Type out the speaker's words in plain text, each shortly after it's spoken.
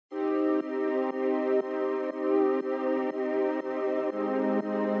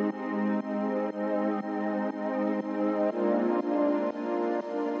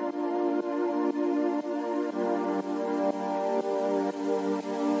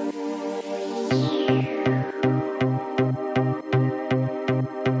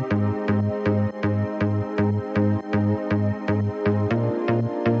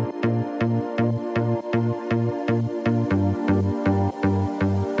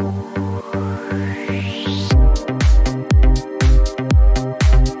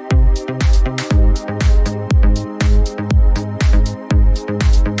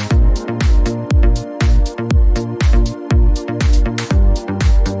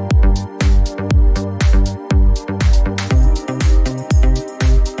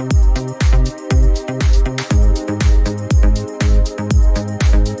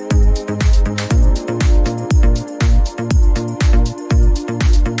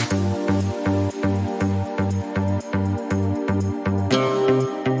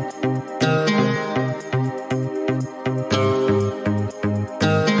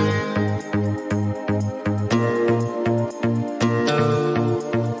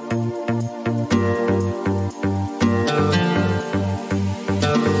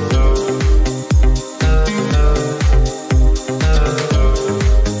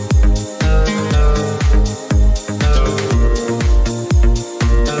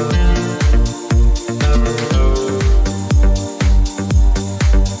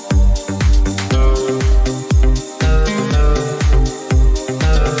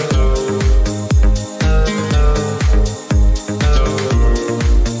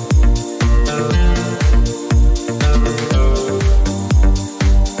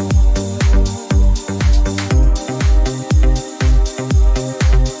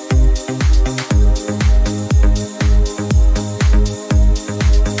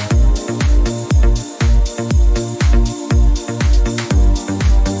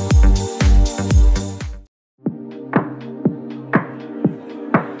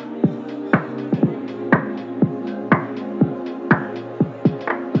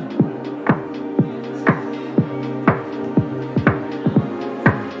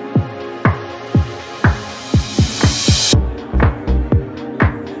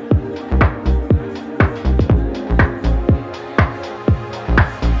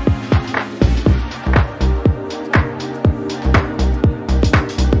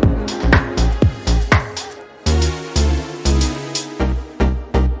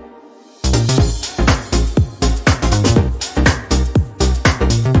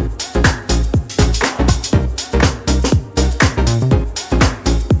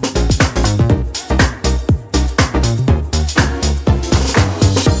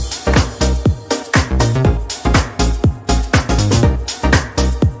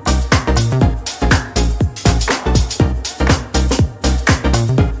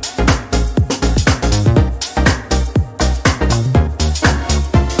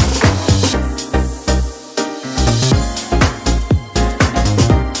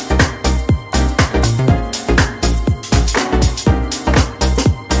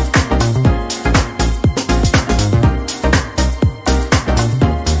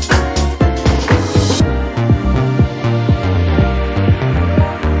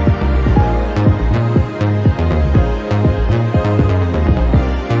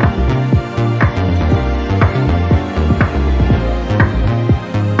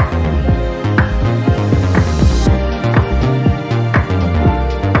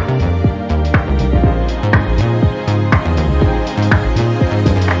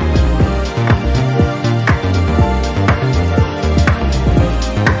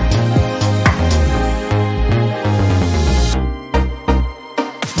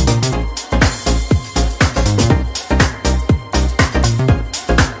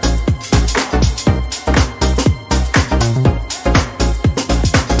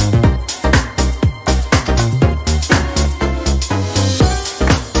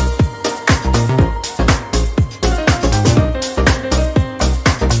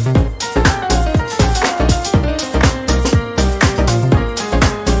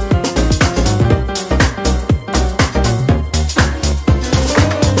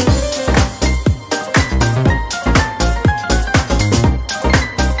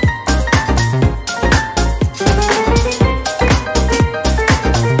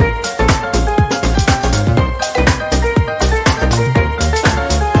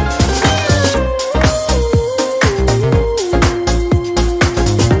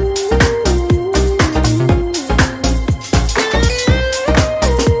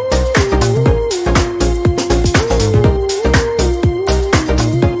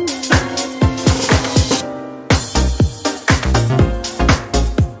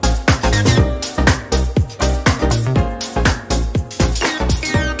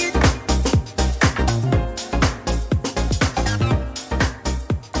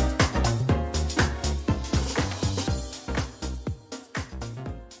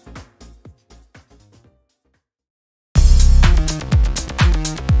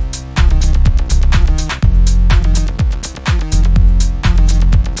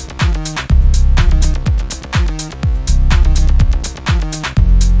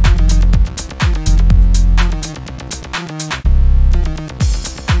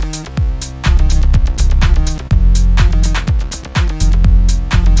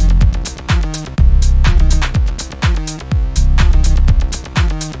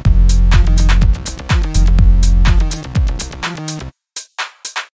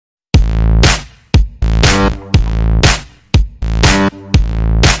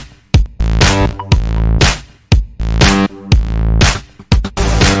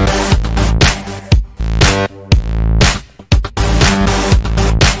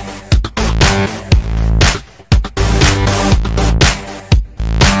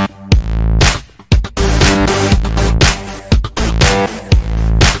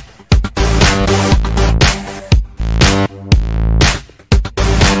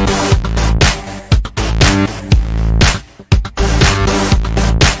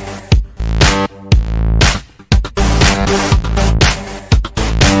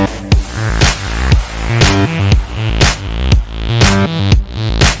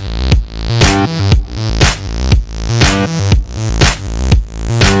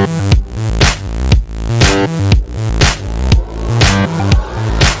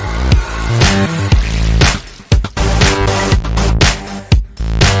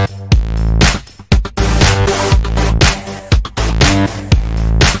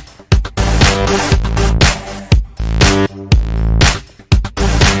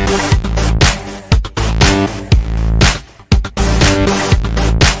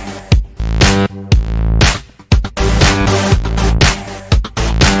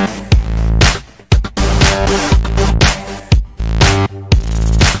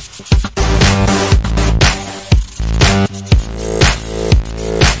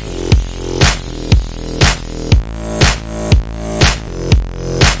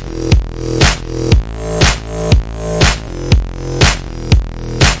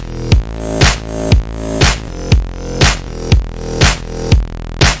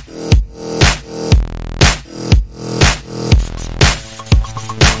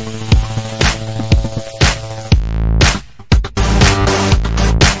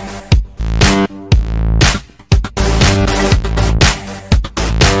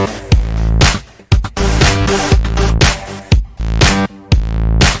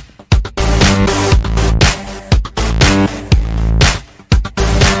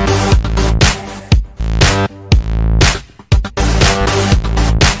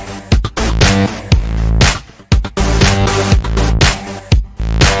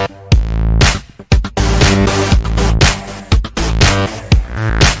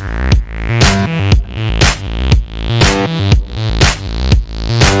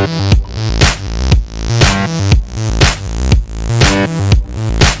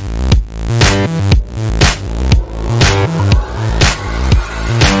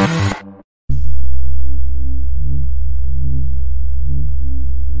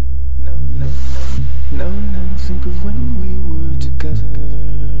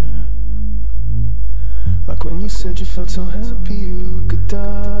said you felt so happy you could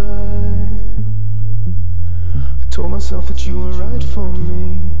die. I told myself that you were right for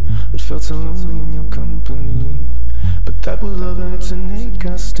me, but felt so lonely in your company. But that was love and it's an ache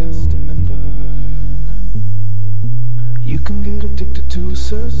I still remember. You can get addicted to a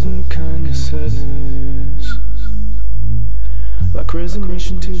certain kind of sadness, like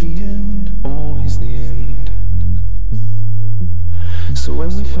resignation to the end, always the end. So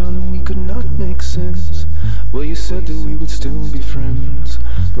when we found that we could not make sense, well, you said that we would still be friends.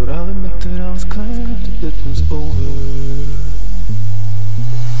 But I'll admit that I was glad it was over.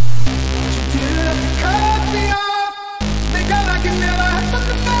 You didn't have to cut me off, make out like it never happened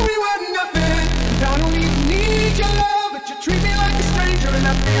before we were nothing. And I don't even need your love, but you treat me like a stranger and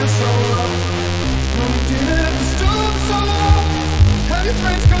I feel so rough. No, you didn't have to stoop so low, have your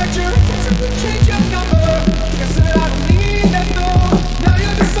friends collect your records and change your number. Guess that I don't need that though. Now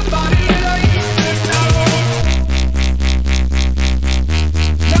you're just somebody that I used to know.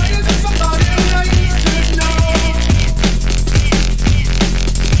 Now you're just somebody that I used to know.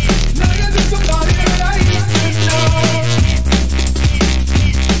 Now you're just somebody that I used to know.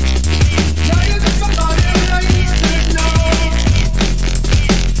 Now you're just somebody that I used to know.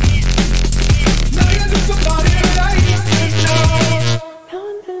 Now you're just somebody that I used to know. Now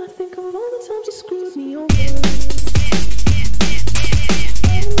and then I think of all the times you screwed me over.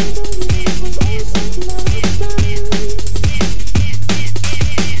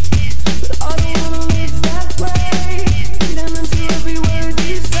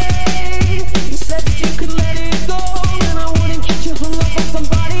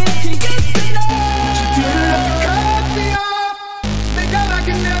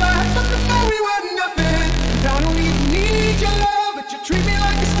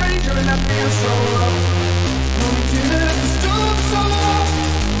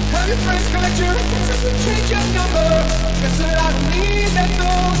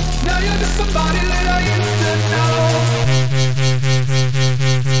 Somebody that I used to know.